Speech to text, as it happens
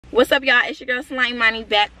What's up, y'all? It's your girl Slime Money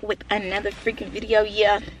back with another freaking video.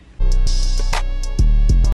 Yeah,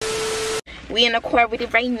 we in the court with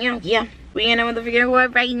it right now. Yeah, we in the motherfucking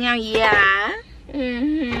court right now. Yeah.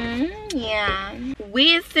 Yeah,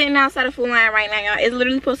 we is sitting outside of Food Line right now, y'all. It's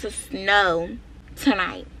literally supposed to snow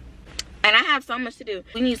tonight, and I have so much to do.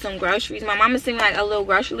 We need some groceries. My mama sent me like a little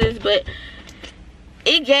grocery list, but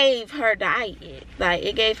it gave her diet. Like,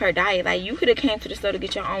 it gave her diet. Like, you could have came to the store to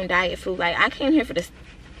get your own diet food. Like, I came here for this.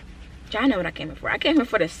 Y'all know what I came here for. I came here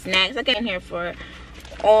for the snacks. I came here for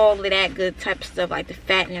all of that good type of stuff, like the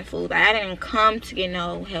fattening food. Like, I didn't come to get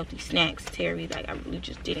no healthy snacks, Terry. Like, I really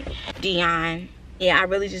just didn't. Dion. Yeah, I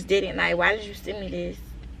really just didn't. Like, why did you send me this?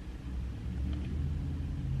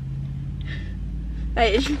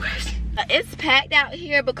 Like, is you crazy? It's packed out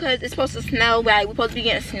here because it's supposed to snow. Like, we're supposed to be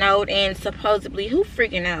getting snowed, and supposedly, who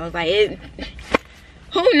freaking knows? Like,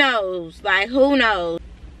 who knows? Like, who knows?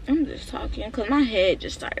 I'm just talking because my head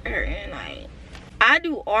just started hurting. Like, I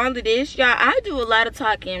do all of this, y'all. I do a lot of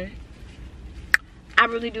talking. I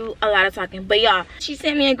really do a lot of talking. But y'all, she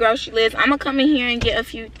sent me a grocery list. I'm gonna come in here and get a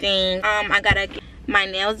few things. I gotta get my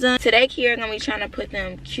nails done today. Kiera gonna be trying to put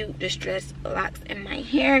them cute distressed locks in my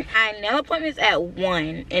hair. My nail appointment is at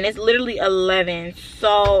 1 and it's literally 11,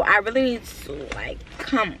 so I really need to, like,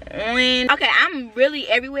 come on. Okay, I'm really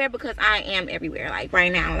everywhere because I am everywhere, like,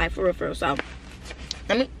 right now, like, for real. So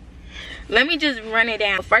let me just run it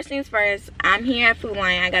down. First things first, I'm here at Food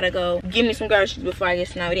Line. I gotta go get me some groceries before I get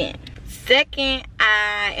snowed in. Second,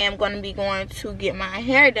 I am going to be going to get my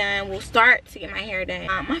hair done. We'll start to get my hair done.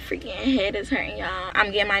 My freaking head is hurting, y'all.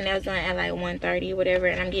 I'm getting my nails done at like 1:30 or whatever,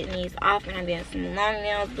 and I'm getting these off, and I'm getting some long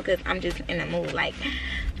nails because I'm just in the mood, like,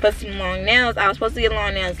 for some long nails. I was supposed to get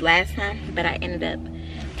long nails last time, but I ended up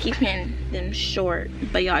keeping them short.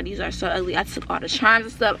 But y'all, these are so ugly. I took all the charms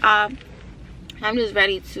and stuff off. I'm just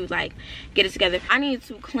ready to, like, get it together. I need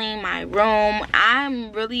to clean my room.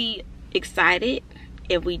 I'm really excited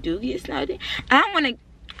if we do get snowed in. I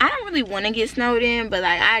don't really want to get snowed in, but,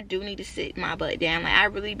 like, I do need to sit my butt down. Like, I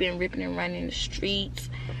really been ripping and running the streets,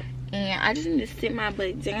 and I just need to sit my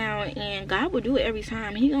butt down, and God will do it every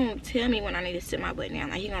time. He gonna tell me when I need to sit my butt down.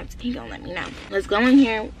 Like, he gonna let me know. Let's go in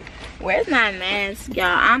here. Where's my mask, y'all?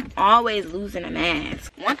 I'm always losing a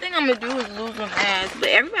mask. One thing I'm gonna do is lose a mask, but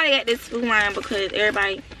everybody at this Food Line, because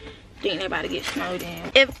everybody think they're about to get snowed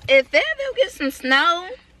in. If they ever get some snow,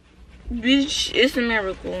 bitch, it's a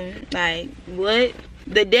miracle. Like, what?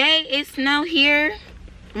 The day it snow here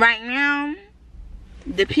right now,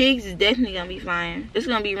 the pigs is definitely gonna be flying. It's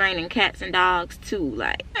gonna be raining cats and dogs too.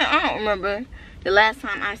 Like, I don't remember the last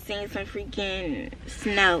time I seen some freaking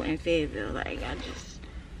snow in Fayetteville. Like,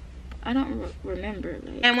 I don't remember.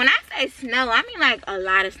 Like, and when I say snow, I mean like a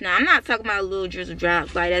lot of snow. I'm not talking about little drizzle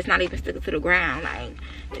drops. Like, that's not even sticking to the ground.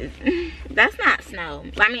 Like, that's not snow.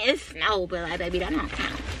 I mean, it's snow, but, like, baby, that don't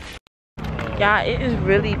count. Y'all, it is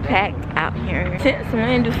really packed out here. Since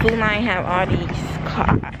when do Food Line have all these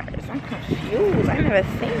cars? I'm confused. I've never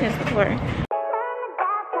seen this before.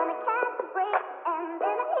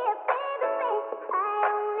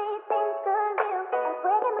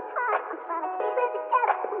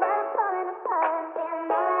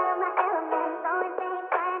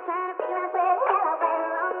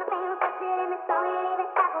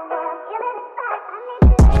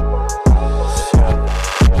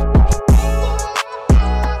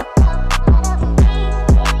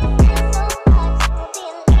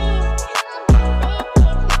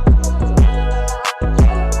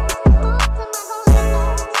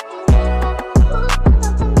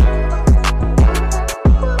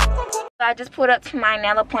 I just pulled up to my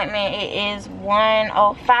nail appointment. It is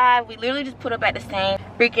 1:05. We literally just put up at the same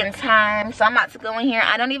freaking time. So I'm about to go in here.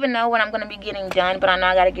 I don't even know what I'm going to be getting done, but I know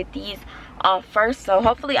I got to get these off first. So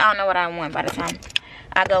hopefully I'll know what I want by the time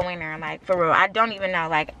I go in there. Like, for real, I don't even know.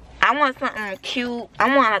 Like, I want something cute.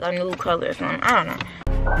 I want like a nude color or something. I don't know.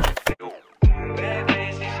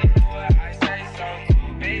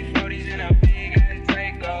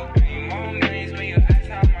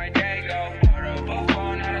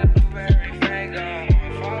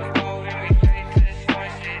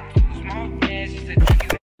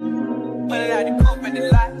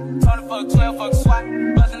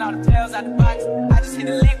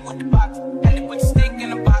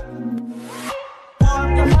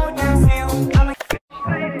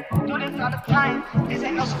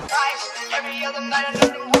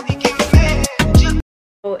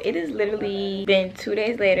 So it has literally been 2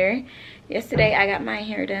 days later. Yesterday I got my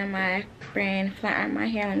hair done. My friend flat ironed my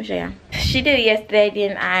hair. Let me show y'all. She did it yesterday,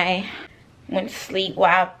 then I went to sleep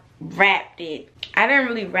while I wrapped it. I didn't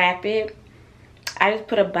really wrap it. I just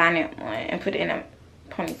put a bonnet on and put it in a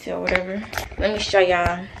ponytail or whatever. Let me show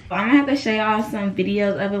y'all. I'm gonna have to show y'all some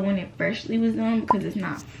videos of it when it freshly was done because it's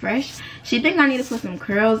not fresh. She think I need to put some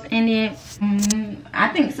curls in it. I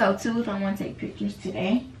think so too if I want to take pictures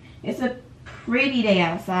today. It's a pretty day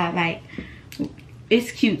outside. Like,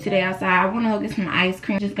 it's cute today outside. I want to go get some ice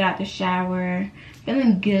cream. Just got out the shower.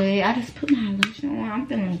 Feeling good. I just put my lotion on. I'm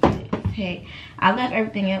feeling good. Hey, I left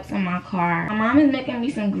everything else in my car. My mom is making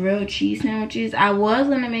me some grilled cheese sandwiches. I was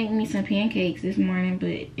gonna make me some pancakes this morning, but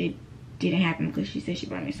it didn't happen because she said she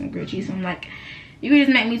brought me some grilled cheese. So I'm like, you can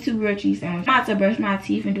just make me 2 grilled cheese sandwiches. I'm about to brush my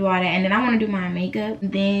teeth and do all that, and then I want to do my makeup.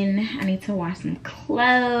 Then I need to wash some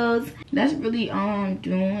clothes. That's really all I'm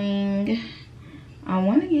doing. I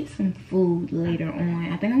want to get some food later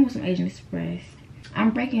on. I think I want some Asian Express.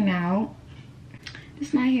 I'm breaking out. This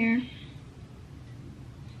is my hair.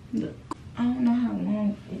 Look, I don't know how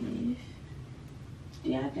long it is. Do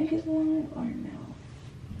y'all think it's long or no?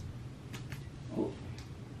 Oh.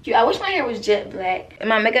 I wish my hair was jet black. If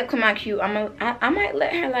my makeup come out cute, I might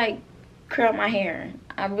let her like curl my hair.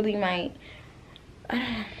 I really might.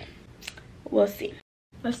 We'll see.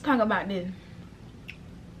 Let's talk about this.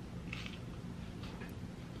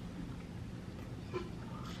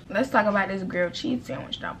 Let's talk about this grilled cheese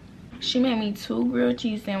sandwich though. She made me 2 grilled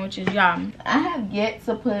cheese sandwiches, y'all. I have yet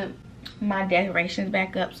to put my decorations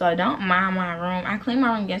back up, so don't mind my room. I cleaned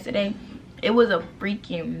my room yesterday. It was a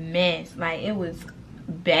freaking mess. Like, it was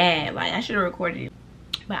bad. Like, I should have recorded it,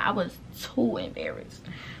 but I was too embarrassed.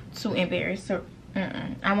 So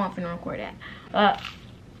I won't finna record that.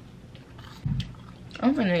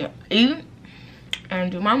 I'm finna eat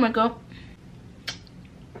and do my makeup.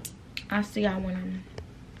 I'll see y'all when I'm,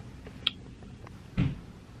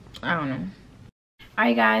 I don't know.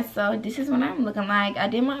 Alright guys, so this is what I'm looking like. I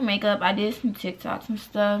did my makeup. I did some TikToks and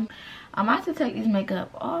stuff. I'm about to take this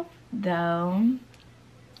makeup off though,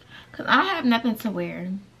 because I have nothing to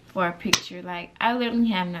wear for a picture. Like, I literally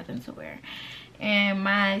have nothing to wear. And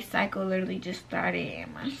my cycle literally just started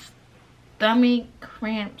and my stomach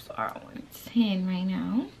cramps are on 10 right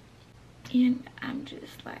now. And I'm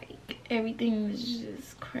just like, everything is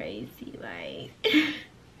just crazy. Like,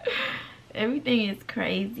 everything is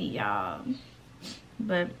crazy, y'all.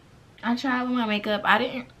 But I tried with my makeup.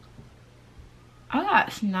 I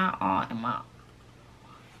got snot all in my,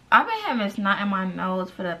 I've been having snot in my nose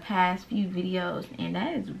for the past few videos, and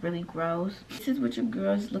that is really gross. This is what your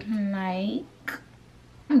girl's looking like.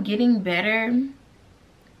 I'm getting better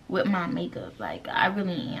with my makeup. Like, I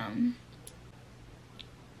really am.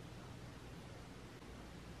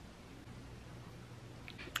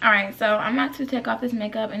 Alright, so I'm about to take off this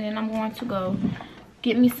makeup, and then I'm going to go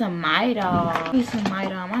get me some Midol.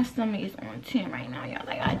 My stomach is on 10 right now, y'all.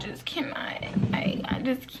 Like, I just cannot. Like, I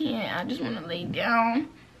just can't. I just want to lay down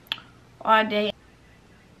all day.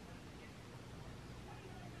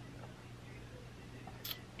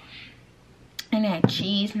 And that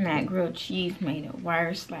cheese and that grilled cheese made it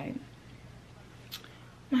worse. Like,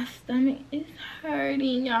 my stomach is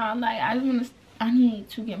hurting, y'all. Like, I need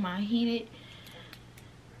to get my heated.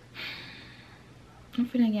 I'm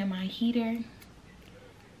finna get my heater.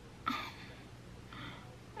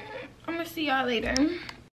 I'm gonna see y'all later.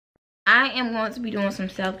 I am going to be doing some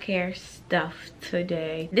self-care stuff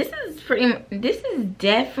today. This is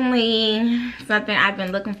definitely something I've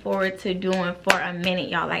been looking forward to doing for a minute,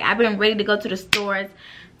 y'all. Like, I've been ready to go to the stores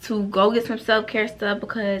to go get some self-care stuff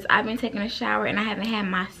because I've been taking a shower and I haven't had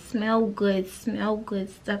my smell good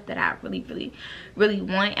stuff that I really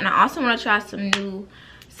want. And I also want to try some new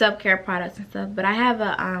self-care products and stuff, but I have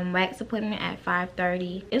a wax appointment at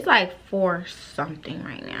 5:30. It's like 4 something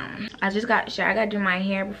right now. I just got sure I gotta do my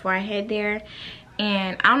hair before I head there,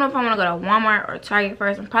 and I don't know if I want to go to Walmart or Target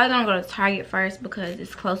first. I'm probably gonna go to Target first because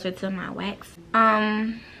it's closer to my wax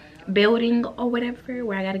building or whatever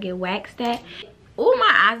where I gotta get waxed at. Oh,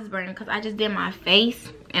 my eyes is burning because I just did my face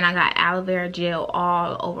and I got aloe vera gel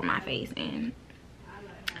all over my face, and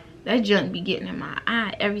that junk be getting in my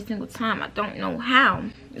eye every single time. I don't know how.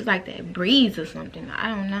 It's like that breeze or something. I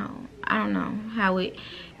don't know how it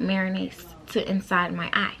marinates to inside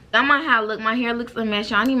my eye. That's my how I look. My hair looks a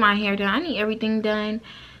mess. I need my hair done. I need everything done.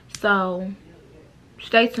 So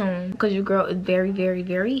stay tuned because your girl is very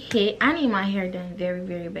hit. I need my hair done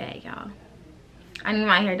very bad, y'all. I need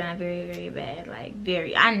my hair done very bad. Like,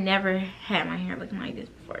 I never had my hair looking like this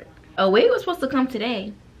before. A wig was supposed to come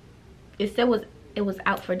today. It said it was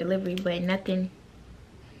out for delivery, but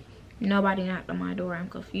nobody knocked on my door. I'm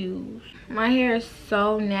confused. My hair is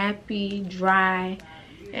so nappy, dry,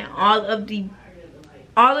 and all of the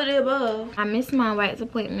above. I missed my wax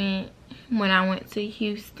appointment when I went to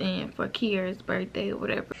Houston for Kiera's birthday or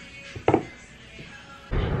whatever.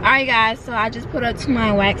 Alright guys, so I just put up to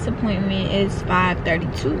my wax appointment. It's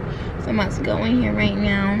 5:32, so I'm about to go in here right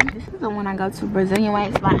now. This is the one I go to, Brazilian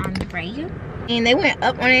Wax by Andrea. And they went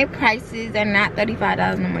up on their prices. They're not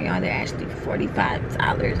 $35 no more, y'all. They're actually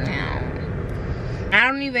 $45 now. I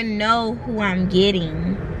don't even know who I'm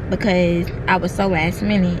getting because I was so last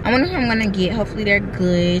minute. I wonder who I'm gonna get. Hopefully they're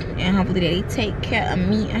good and hopefully they take care of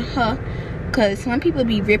me and her, because some people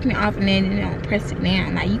be ripping it off and then they don't press it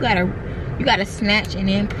down. Like you gotta snatch and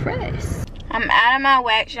then press. I'm out of my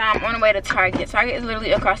wax, y'all. I'm on the way to Target. Target is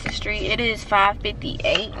literally across the street. It is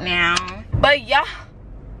 5:58 now. But y'all,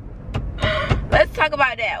 let's talk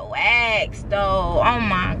about that wax though. Oh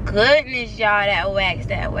my goodness, y'all. That wax.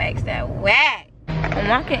 I'm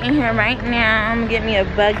walking in here right now. I'm getting me a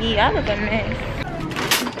buggy. I look a mess.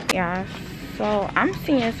 Yeah, so I'm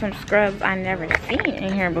seeing some scrubs I never seen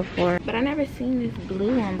in here before. But I never seen this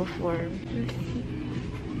blue one before. Let's see.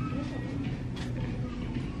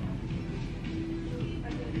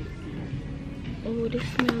 Oh, this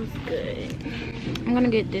smells good. I'm gonna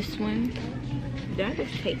get this one. Did I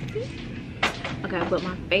just taste it? Okay, but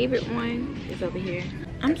my favorite one is over here.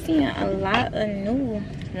 I'm seeing a lot of new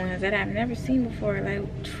ones that I've never seen before, like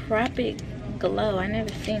Tropic Glow. I never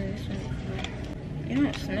seen this one before. It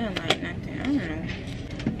don't smell like nothing. I don't know.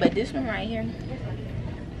 But this one right here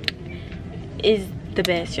is the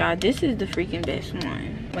best, y'all. This is the freaking best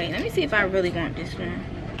one. Wait, let me see if I really want this one.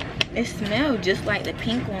 It smells just like the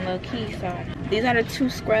pink one, low key. So these are the two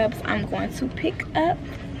scrubs I'm going to pick up.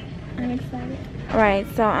 I'm excited. Alright,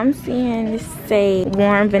 so I'm seeing this say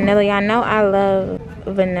warm vanilla. Y'all know I love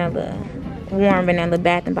vanilla. Warm vanilla,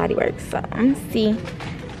 Bath and Body Works. So I'm gonna see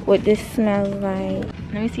what this smells like.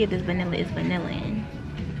 Let me see if this vanilla is vanilla in.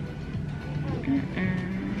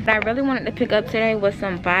 What I really wanted to pick up today was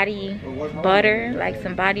some body butter, like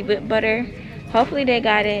some body whip butter. Hopefully they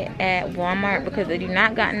got it at Walmart because they do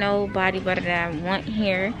not got no body butter that I want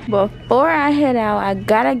here. Before I head out, I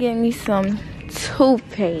gotta get me some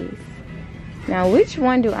toothpaste. Now, which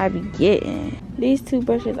one do I be getting? These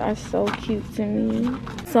toothbrushes are so cute to me.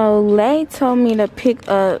 So, Lay told me to pick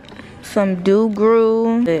up some Dew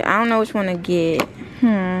Grew. I don't know which one to get.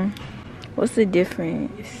 What's the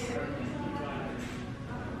difference?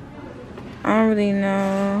 I don't really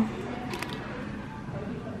know.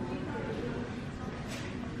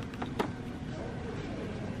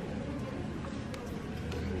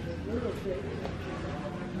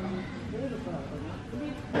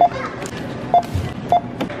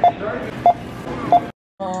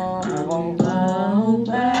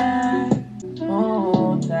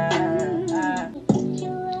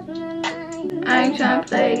 I ain't tryna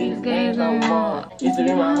play these games no more. Used to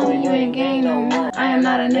be my homie, you ain't gang no more. I am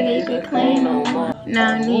not a nigga you could claim no more.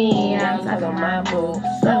 Now me, I'm talking on my boo,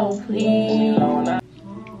 so please.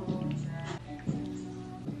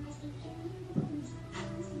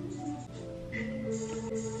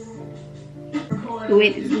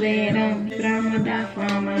 With this lead on me, but I'ma die for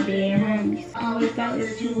all my dead homies. Always thought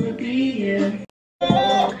that you would be here.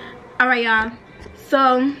 Alright, y'all. So,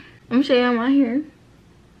 I'm gonna show y'all my hair.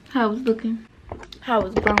 How it's looking. How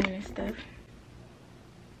it's growing and stuff.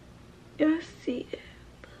 Y'all see it?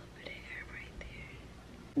 A little bit of hair right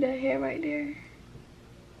there. That hair right there.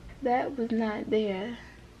 That was not there.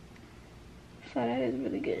 So that is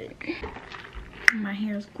really good. My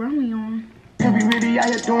hair is growing on. Everybody out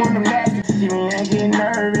here doing the magic. See me and get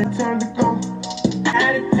nervous. Time to go.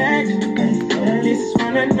 Out of action. This is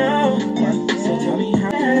when I know. So tell me how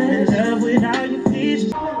I'm in love with all your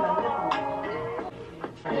features.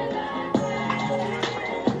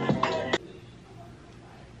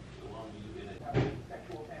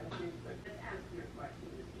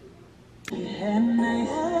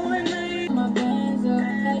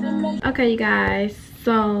 Okay, you guys,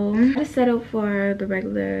 so I'm gonna settle for the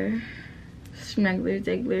regular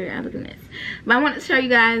regular I look at this, but I want to show you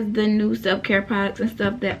guys the new self-care products and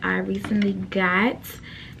stuff that I recently got.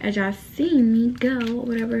 As y'all see me go or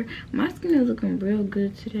whatever, my skin is looking real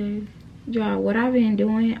good today, y'all. What I've been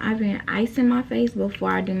doing, I've been icing my face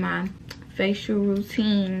before I do my facial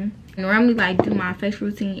routine. Normally like do my facial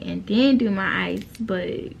routine and then do my ice,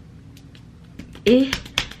 but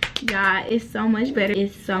y'all, it's so much better.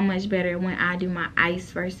 It's so much better when I do my ice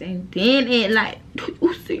first and then it like, do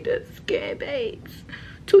you see the skin, babes?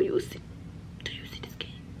 Do you see the skin?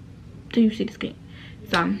 Do you see the skin?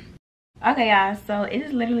 So, okay, y'all, so it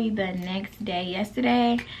is literally the next day.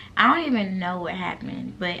 Yesterday, I don't even know what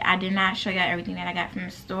happened, but I did not show y'all everything that I got from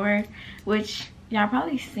the store, which y'all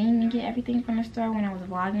probably seen me get everything from the store when I was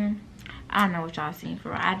vlogging. I don't know what y'all seen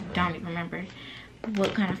for. I don't even remember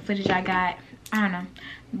what kind of footage I got. I don't know,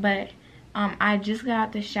 but I just got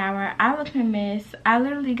out the shower. I look a mess. I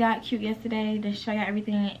literally got cute yesterday to show y'all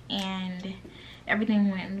everything, and everything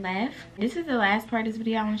went left. This is the last part of this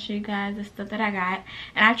video. I want to show you guys the stuff that I got.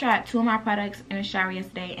 And I tried 2 of my products in the shower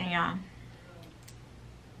yesterday, and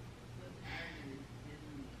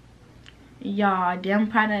y'all them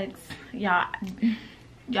products, y'all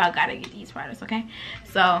gotta get these products, okay?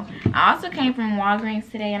 So I also came from Walgreens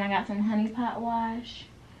today, and I got some honey pot wash,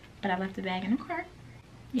 but I left the bag in the car.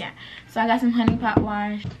 Yeah, so I got some honey pot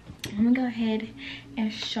wash. I'm gonna go ahead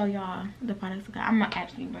and show y'all the products I got. I'm gonna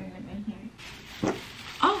actually bring them in here.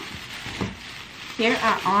 Oh, here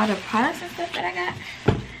are all the products and stuff that I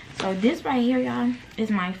got. So this right here, y'all, is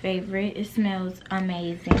my favorite. It smells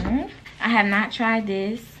amazing. I have not tried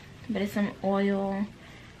this, but it's some oil,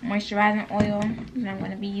 moisturizing oil that I'm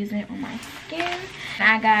going to be using on my skin.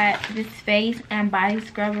 And I got this face and body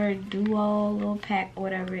scrubber duo little pack or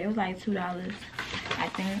whatever. It was like $2, I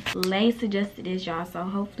think. Lay suggested this, y'all, so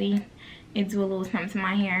hopefully it do a little something to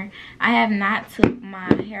my hair. I have not took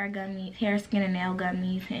my hair, skin, and nail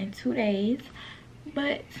gummies in 2 days,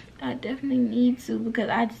 but I definitely need to, because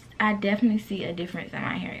I definitely see a difference in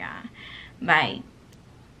my hair, y'all. Like,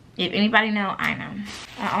 if anybody know, I know.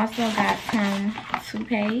 I also got some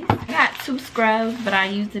toothpaste. I got 2 scrubs, but I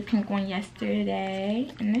used the pink one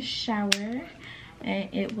yesterday in the shower, and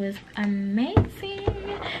it was amazing.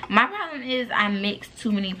 My problem is I mix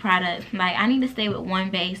too many products. Like, I need to stay with one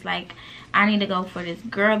base. Like, I need to go for this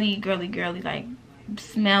girly, like,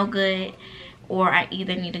 smell good, or I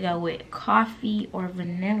either need to go with coffee or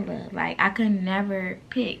vanilla. Like, I could never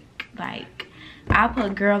pick. Like, I'll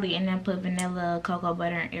put girly and then put vanilla, cocoa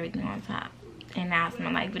butter, and everything on top, and now it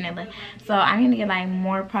smells like vanilla. So I need to get like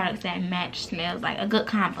more products that match smells, like a good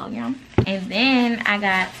combo, you know. And then I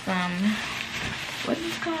got some, what is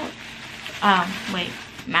this called?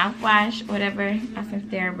 Mouthwash, whatever. Got some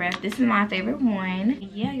TheraBreath. This is my favorite one.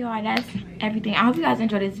 Yeah, y'all, that's everything. I hope you guys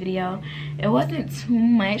enjoyed this video. It wasn't too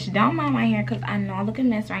much. Don't mind my hair, because I know I look a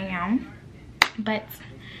mess right now, but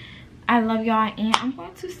I love y'all, and I'm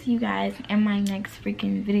going to see you guys in my next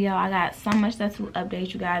freaking video. I got so much stuff to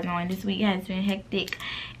update you guys on. This week has been hectic,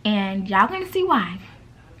 and y'all gonna see why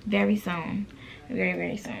very soon. Very,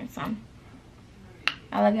 very soon. So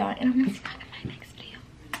I love y'all, and I'm gonna see you guys.